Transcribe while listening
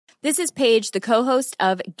This is Paige, the co-host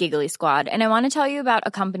of Giggly Squad, and I want to tell you about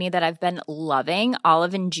a company that I've been loving,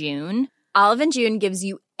 Olive & June. Olive & June gives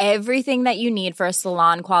you everything that you need for a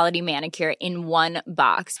salon-quality manicure in one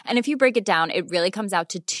box. And if you break it down, it really comes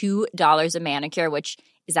out to $2 a manicure, which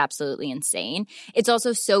is absolutely insane. It's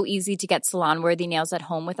also so easy to get salon-worthy nails at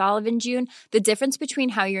home with Olive & June. The difference between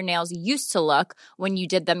how your nails used to look when you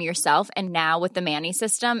did them yourself and now with the Mani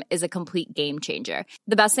system is a complete game changer.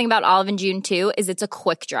 The best thing about Olive & June, too, is it's a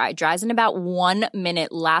quick dry. Dries in about 1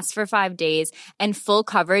 minute, lasts for 5 days, and full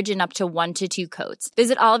coverage in up to 1 to 2 coats.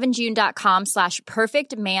 Visit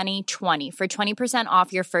oliveandjune.com/perfectmani20 for 20%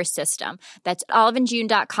 off your first system. That's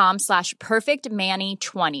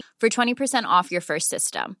oliveandjune.com/perfectmani20 for 20% off your first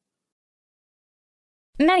system.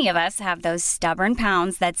 Many of us have those stubborn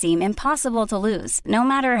pounds that seem impossible to lose, no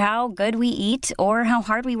matter how good we eat or how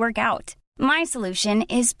hard we work out. My solution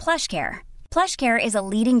is PlushCare. PlushCare is a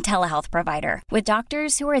leading telehealth provider with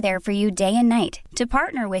doctors who are there for you day and night to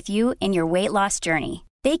partner with you in your weight loss journey.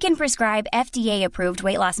 They can prescribe FDA-approved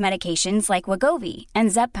weight loss medications like Wegovy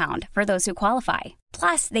and Zepbound for those who qualify.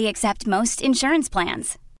 Plus, they accept most insurance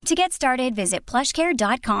plans. To get started, visit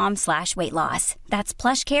plushcare.com/weightloss. That's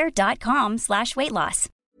plushcare.com/weightloss.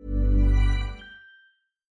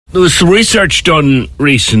 There was some research done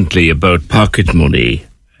recently about pocket money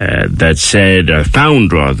that found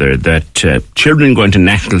that children going to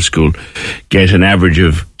national school get an average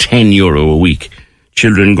of €10 a week.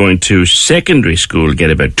 Children going to secondary school get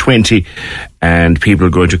about 20, and people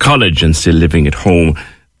going to college and still living at home,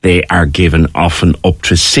 they are given often up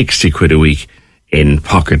to 60 quid a week in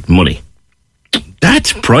pocket money.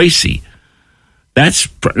 That's pricey.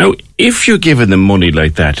 Now, if you're giving them money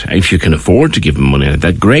like that, if you can afford to give them money like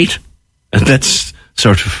that, great. And that's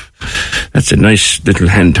a nice little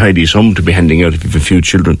tidy sum to be handing out if you have a few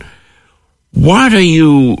children. What are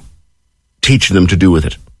you teaching them to do with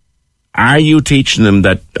it? Are you teaching them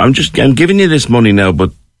that I'm giving you this money now,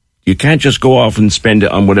 but you can't just go off and spend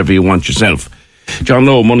it on whatever you want yourself? John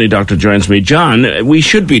Lowe, Money Doctor, joins me. John, we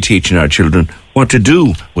should be teaching our children what to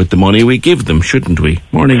do with the money we give them, shouldn't we?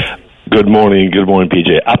 Morning. Good morning,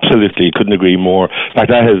 PJ. Absolutely, couldn't agree more. In fact,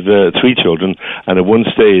 I have 3 children, and at one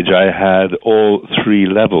stage I had all 3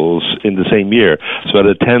 levels in the same year. So I had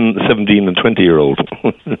a 10, 17 and 20-year-old.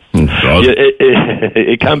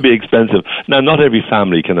 It can be expensive. Now, not every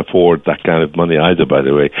family can afford that kind of money either, by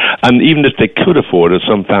the way. And even if they could afford it,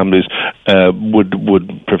 some families would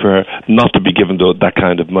prefer not to be given that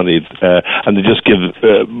kind of money, and they just give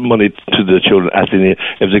money to the children.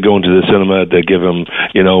 If they go into the cinema, they give them,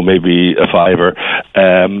 maybe a $5,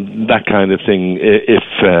 that kind of thing, if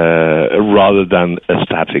rather than a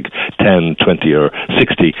static 10, 20 or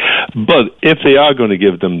 60. But if they are going to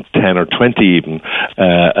give them 10 or 20 even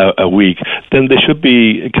a week, then they should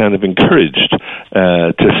be kind of encouraged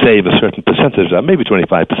to save a certain percentage, maybe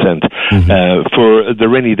 25%, for the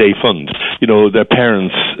rainy day fund. Their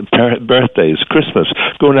parents' birthdays, Christmas,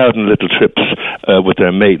 going out on little trips with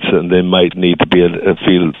their mates, and they might need to feel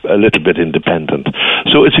a little bit independent.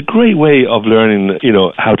 So it's a great way of learning,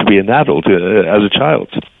 how to be an adult as a child.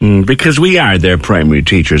 Because we are their primary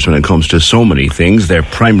teachers when it comes to so many things. They're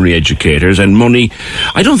primary educators, and money,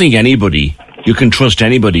 I don't think you can trust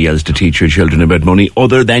anybody else to teach your children about money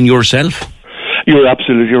other than yourself. You're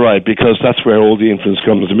absolutely right, because that's where all the influence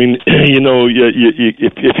comes. I mean,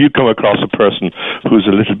 if you come across a person who's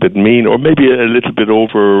a little bit mean or maybe a little bit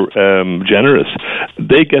over generous,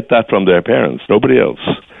 they get that from their parents, nobody else.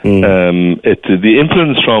 The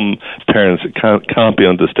influence from parents can't be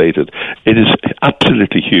understated. It is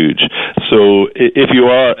absolutely huge. So if you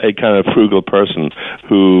are a kind of frugal person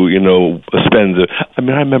who spends I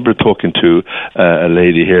remember talking to a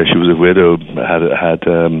lady here. She was a widow, had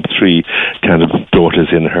 3 kind of daughters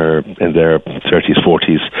in their 30s,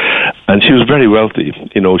 40s, and she was very wealthy.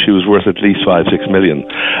 She was worth at least 5-6 million.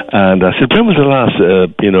 And I said, when was the last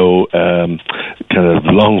kind of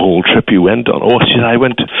long haul trip you went on? Oh, she said, I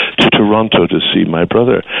went to Toronto to see my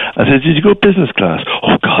brother. I said, did you go business class?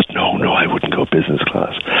 Oh God, no, I wouldn't go business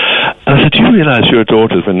class. And I said, do you realize your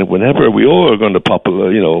daughters, whenever we all are going to pass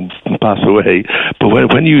away,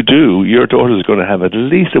 but when you do, your daughter is going to have at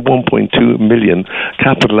least a 1.2 million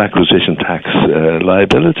capital acquisition tax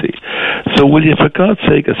liability. So will you, for God's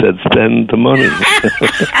sake, I said, spend the money.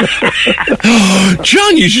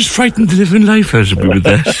 John, you just frightened the living life out of me with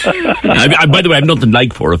that. By the way, I'm nothing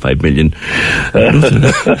like 4 or 5 million.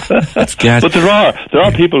 That's gas. But there are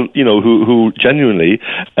people, who genuinely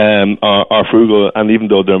are frugal, and even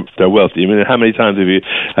though they're wealthy. I mean, how many times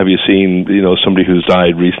have you seen, somebody who's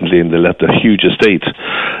died recently and they left a huge estate?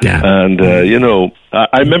 Yeah. And,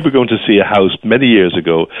 I remember going to see a house many years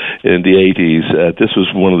ago in the 80s. This was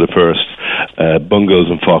one of the first bungalows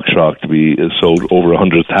in Foxrock to be sold over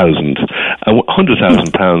 100,000.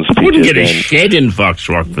 £100,000. I wouldn't get a shed in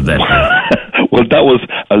Foxrock for that. Well, that was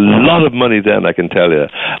a lot of money then, I can tell you.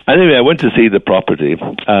 Anyway, I went to see the property,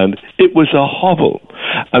 and it was a hovel.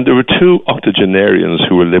 And there were two octogenarians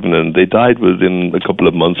who were living in it. They died within a couple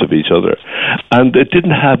of months of each other. And they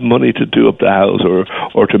didn't have money to do up the house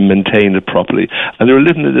or to maintain it properly. And they were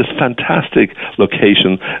living in this fantastic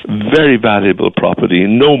location, very valuable property,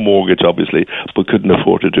 no mortgage, obviously, but couldn't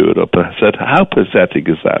afford to do it up. And I said, how pathetic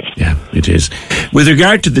is that? Yeah, it is. With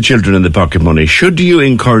regard to the children and the pocket money, should you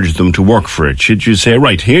encourage them to work for it? Should you say,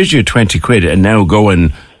 right, here's your 20 quid and now go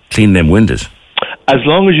and clean them windows? As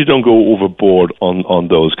long as you don't go overboard on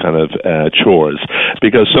those kind of chores,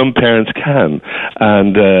 because some parents can,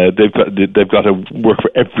 and they've got to work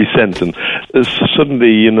for every cent, and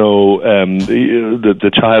suddenly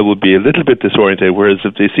the child will be a little bit disoriented. Whereas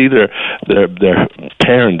if they see their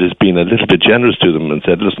parent is being a little bit generous to them and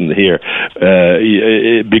said, "Listen, here,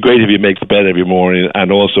 it'd be great if you make the bed every morning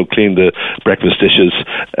and also clean the breakfast dishes,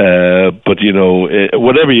 but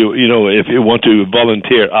whatever if you want to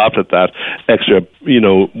volunteer after that extra." We're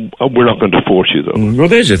not going to force you, though. Well,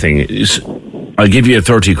 there's the thing. I'll give you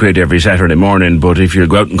 30 quid every Saturday morning, but if you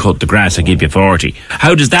go out and cut the grass, I'll give you 40.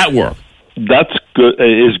 How does that work? That's good.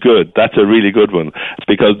 Is good. That's a really good one,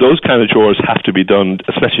 because those kind of chores have to be done,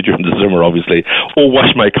 especially during the summer, obviously. Or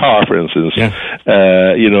wash my car, for instance. Yeah.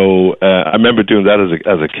 I remember doing that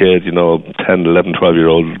as a kid. 10, 11,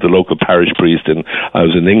 12-year-old. The local parish priest, I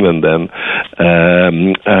was in England then,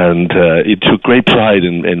 and he took great pride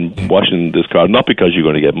in washing this car. Not because you're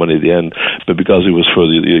going to get money at the end, but because it was for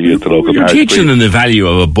the local parish priest. You're teaching them the value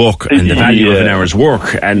of a book and the value of an hour's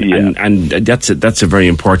work, and that's a very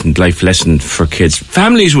important life lesson for kids.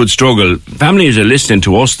 Families would struggle. Families are listening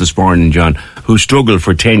to us this morning, John, who struggle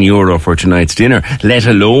for €10 for tonight's dinner, let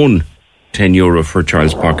alone €10 for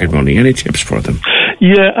child's pocket money. Any tips for them?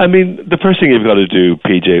 Yeah, I mean, the first thing you've got to do,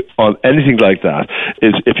 PJ, on anything like that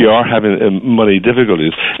is, if you are having money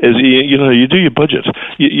difficulties, is you do your budget.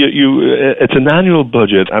 It's an annual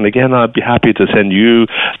budget, and again, I'd be happy to send you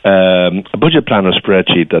a budget planner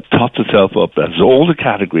spreadsheet that tots itself up, that has all the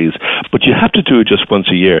categories, but you have to do it just once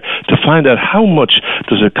a year to find out how much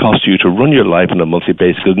does it cost you to run your life on a monthly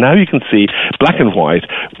basis. Because now you can see black and white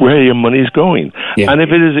where your money is going, and if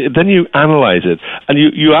it is, then you analyze it, and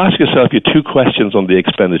you ask yourself your two questions on the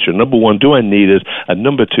expenditure. Number one, do I need it? And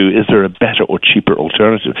number two, is there a better or cheaper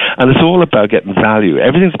alternative? And it's all about getting value.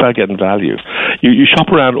 Everything's about getting value. You shop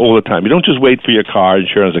around all the time. You don't just wait for your car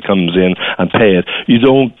insurance that comes in and pay it. You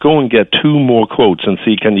don't go and get two more quotes and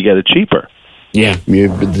see, can you get it cheaper? Yeah,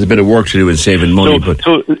 there's a bit of work to do in saving money.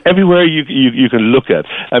 So everywhere you can look at.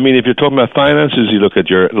 I mean, if you're talking about finances, you look at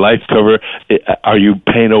your life cover. Are you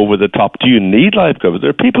paying over the top? Do you need life cover? There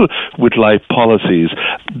are people with life policies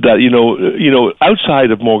that,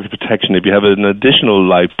 outside of mortgage protection, if you have an additional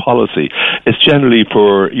life policy, it's generally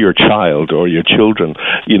for your child or your children,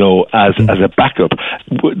 as a backup.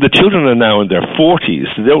 The children are now in their 40s.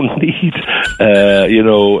 They don't need,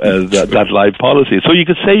 that life policy. So you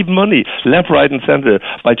could save money left, right, and centre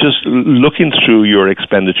by just looking through your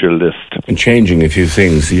expenditure list and changing a few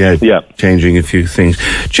things. Changing a few things.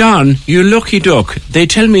 John, you lucky duck. They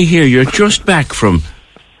tell me here you're just back from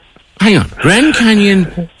Grand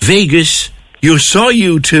Canyon, Vegas. You saw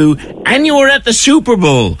U2, and you were at the Super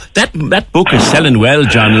Bowl. That book is selling well,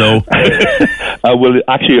 John Lowe. Well,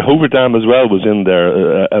 actually, Hoover Dam as well was in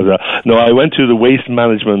there. No, I went to the Waste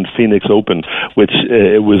Management Phoenix Open, which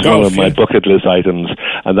was one of my bucket list items,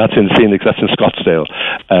 and that's in Phoenix. That's in Scottsdale.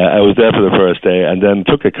 I was there for the first day, and then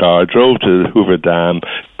took a car, drove to Hoover Dam,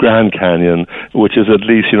 Grand Canyon, which is at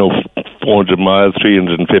least 400 miles,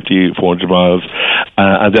 350, 400 miles,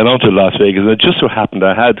 and then on to Las Vegas. And it just so happened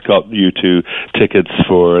I had got U2 tickets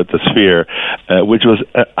for the Sphere, which was,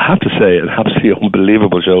 I have to say, an absolutely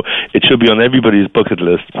unbelievable show. It should be on everybody's bucket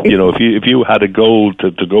list. If you had a goal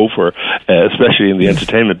to go for, especially in the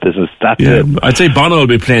entertainment business, that's it. I'd say Bono will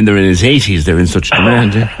be playing there in his 80s. They're in such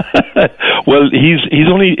demand. Well, he's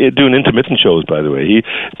only doing intermittent shows, by the way.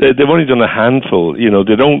 They've only done a handful.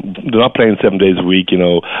 They're not playing 7 days a week.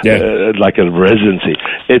 Like a residency.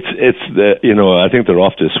 It's I think they're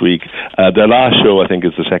off this week. Their last show, I think,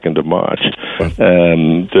 is the 2nd of March.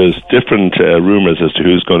 There's different rumours as to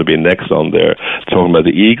who's going to be next on there. Talking about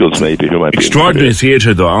the Eagles, maybe, who might be extraordinary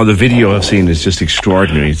theatre, though. All the video I've seen is just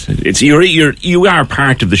extraordinary. You are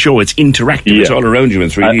part of the show. It's interactive. Yeah. It's all around you.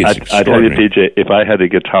 It's really I tell you, PJ, if I had a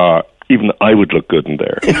guitar, even I would look good in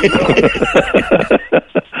there.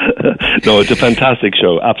 No, it's a fantastic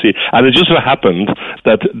show, absolutely. And it just so happened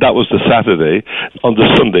that was the Saturday. On the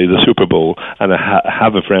Sunday, the Super Bowl, and I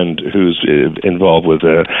have a friend who's involved with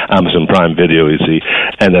Amazon Prime Video. He's the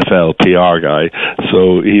NFL PR guy.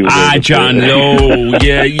 So he was... John Lowe,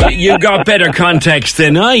 yeah, you got better context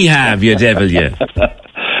than I have, you devil, you.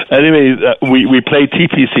 Anyway, we played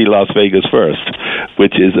TPC Las Vegas first,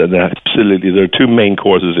 which is absolutely, there are two main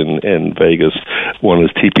courses in Vegas. One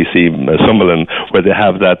is TPC Summerlin, where they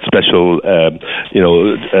have that special,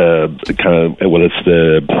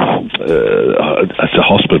 it's a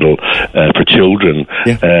hospital for children,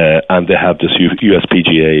 and they have this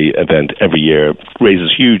USPGA event every year,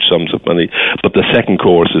 raises huge sums of money. But the second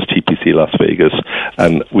course is TPC Las Vegas,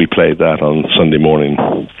 and we played that on Sunday morning.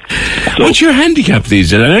 So, what's your handicap these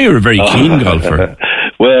days? I know you're a very keen golfer.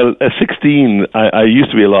 Well, 16, I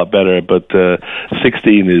used to be a lot better, but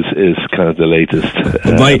 16 is kind of the latest.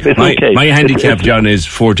 My handicap, John, is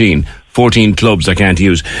 14. 14 clubs I can't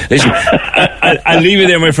use. Listen, I'll leave you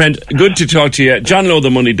there, my friend. Good to talk to you. John Lowe,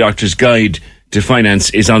 The Money Doctor's Guide to Finance,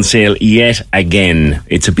 is on sale yet again.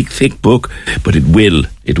 It's a big, thick book, but it will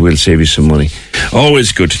save you some money.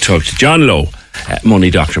 Always good to talk to John Lowe,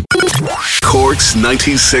 Money Doctor. Cork's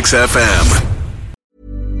 96 FM.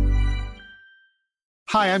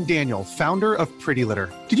 Hi, I'm Daniel, founder of Pretty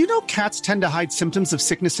Litter. Did you know cats tend to hide symptoms of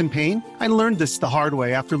sickness and pain? I learned this the hard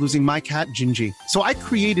way after losing my cat, Gingy. So I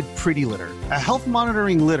created Pretty Litter, a health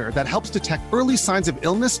monitoring litter that helps detect early signs of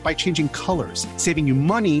illness by changing colors, saving you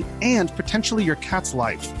money and potentially your cat's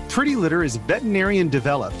life. Pretty Litter is veterinarian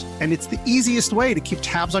developed, and it's the easiest way to keep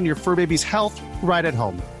tabs on your fur baby's health right at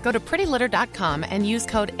home. Go to prettylitter.com and use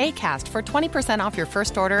code ACAST for 20% off your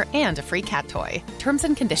first order and a free cat toy. Terms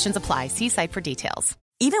and conditions apply. See site for details.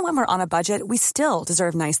 Even when we're on a budget, we still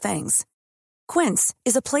deserve nice things. Quince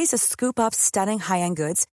is a place to scoop up stunning high-end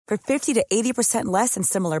goods for 50 to 80% less than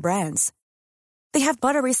similar brands. They have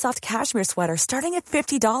buttery soft cashmere sweaters starting at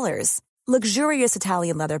 $50, luxurious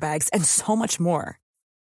Italian leather bags, and so much more.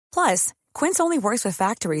 Plus, Quince only works with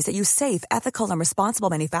factories that use safe, ethical, and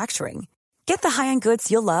responsible manufacturing. Get the high-end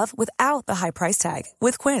goods you'll love without the high price tag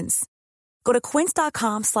with Quince. Go to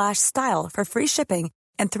quince.com/style for free shipping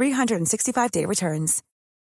and 365-day returns.